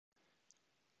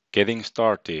Getting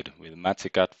started with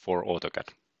MagiCAD for AutoCAD.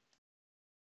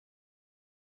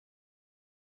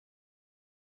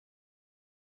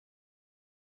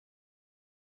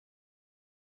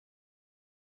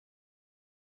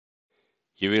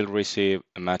 You will receive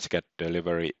a MagiCAD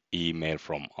delivery email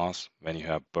from us when you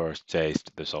have purchased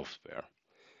the software.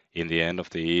 In the end of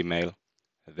the email,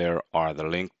 there are the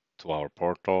link to our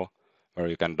portal where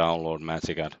you can download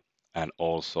MagiCAD and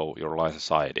also your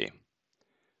license ID.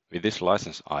 With this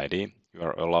license ID, you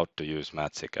are allowed to use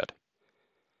MagiCAD.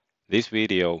 This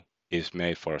video is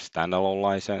made for a standalone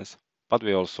license, but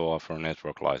we also offer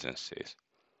network licenses.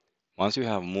 Once you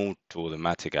have moved to the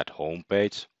MagiCAD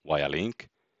homepage via link,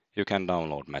 you can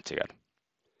download MagiCAD.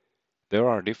 There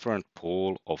are different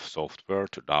pools of software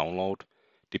to download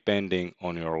depending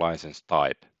on your license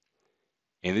type.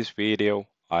 In this video,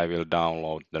 I will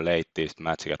download the latest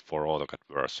MagiCAD for AutoCAD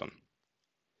version.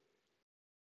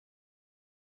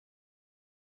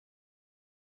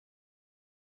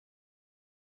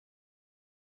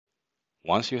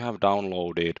 Once you have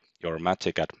downloaded your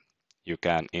MagiCAD, you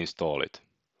can install it.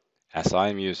 As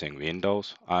I'm using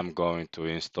Windows, I'm going to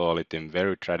install it in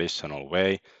very traditional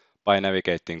way by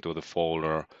navigating to the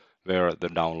folder where the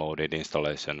downloaded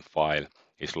installation file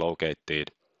is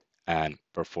located and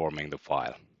performing the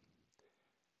file.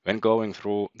 When going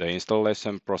through the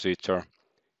installation procedure,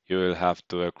 you will have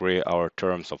to agree our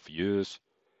terms of use,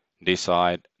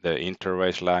 decide the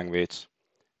interface language,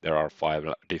 there are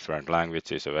 5 different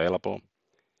languages available,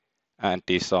 and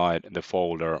decide the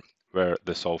folder where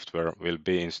the software will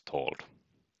be installed.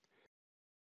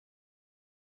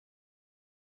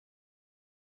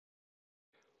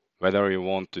 Whether you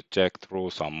want to check through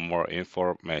some more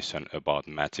information about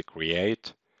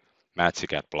MagiCreate,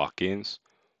 MagiCAD plugins,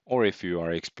 or if you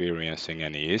are experiencing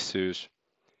any issues,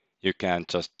 you can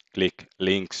just click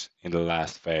links in the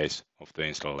last phase of the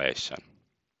installation.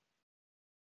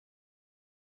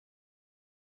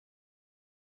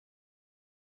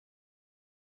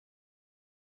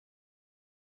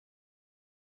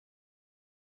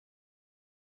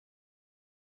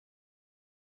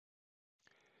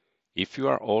 If you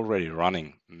are already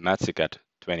running MagiCAD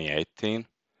 2018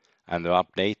 and the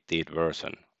updated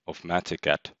version of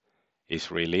MagiCAD is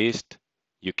released,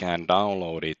 you can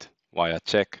download it via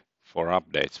check for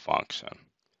updates function.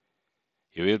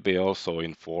 You will be also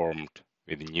informed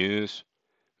with news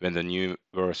when the new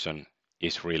version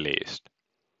is released.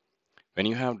 When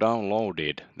you have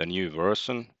downloaded the new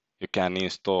version, you can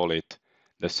install it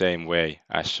the same way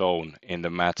as shown in the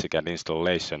MagiCAD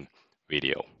installation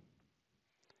video.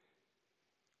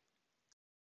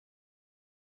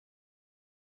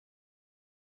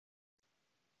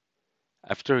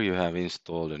 After you have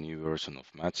installed a new version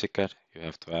of MagiCAD, you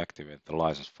have to activate the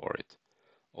license for it.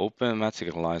 Open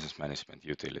MagiCAD License Management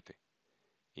utility.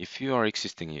 If you are an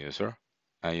existing user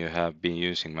and you have been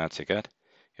using MagiCAD,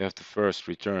 you have to first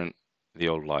return the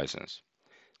old license.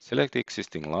 Select the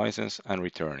existing license and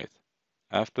return it.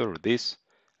 After this,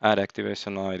 add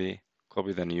activation ID,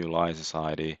 copy the new license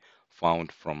ID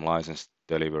found from license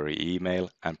delivery email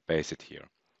and paste it here.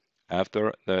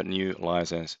 After the new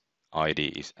license ID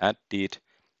is added,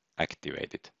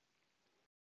 activate it.